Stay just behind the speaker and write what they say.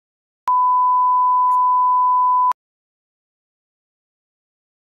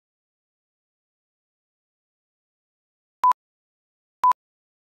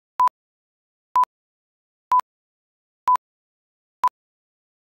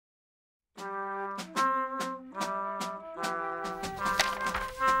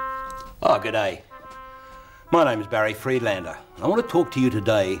Oh, g'day. My name is Barry Friedlander, and I want to talk to you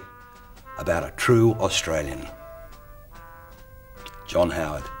today about a true Australian. John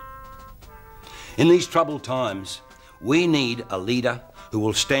Howard. In these troubled times, we need a leader who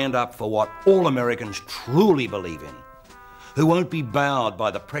will stand up for what all Americans truly believe in, who won't be bowed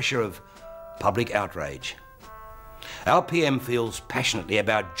by the pressure of public outrage. Our PM feels passionately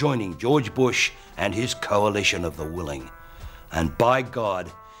about joining George Bush and his coalition of the willing. And by God,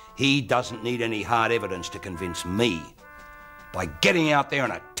 he doesn't need any hard evidence to convince me. By getting out there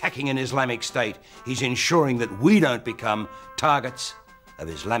and attacking an Islamic State, he's ensuring that we don't become targets of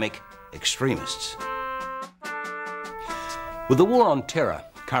Islamic extremists. With the war on terror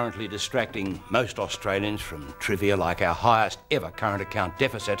currently distracting most Australians from trivia like our highest ever current account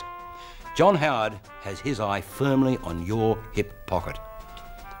deficit, John Howard has his eye firmly on your hip pocket.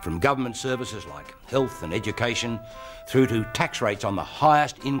 From government services like health and education through to tax rates on the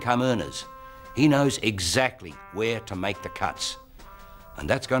highest income earners, he knows exactly where to make the cuts. And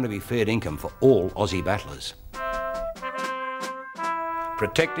that's going to be fair income for all Aussie battlers.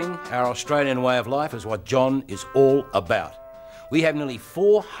 Protecting our Australian way of life is what John is all about. We have nearly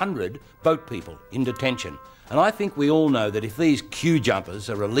 400 boat people in detention, and I think we all know that if these queue jumpers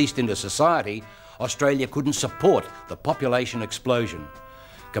are released into society, Australia couldn't support the population explosion.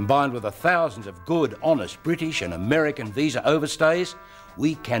 Combined with the thousands of good, honest British and American visa overstays,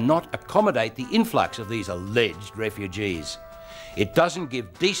 we cannot accommodate the influx of these alleged refugees. It doesn't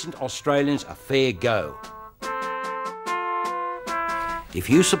give decent Australians a fair go. If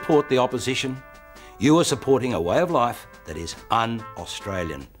you support the opposition, you are supporting a way of life that is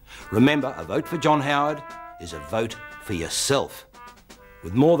un-Australian. Remember, a vote for John Howard is a vote for yourself.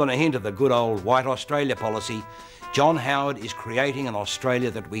 With more than a hint of the good old white Australia policy, John Howard is creating an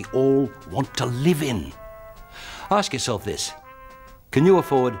Australia that we all want to live in. Ask yourself this: can you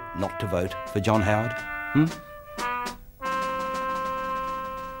afford not to vote for John Howard?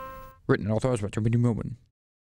 Written and authorised by Melbourne.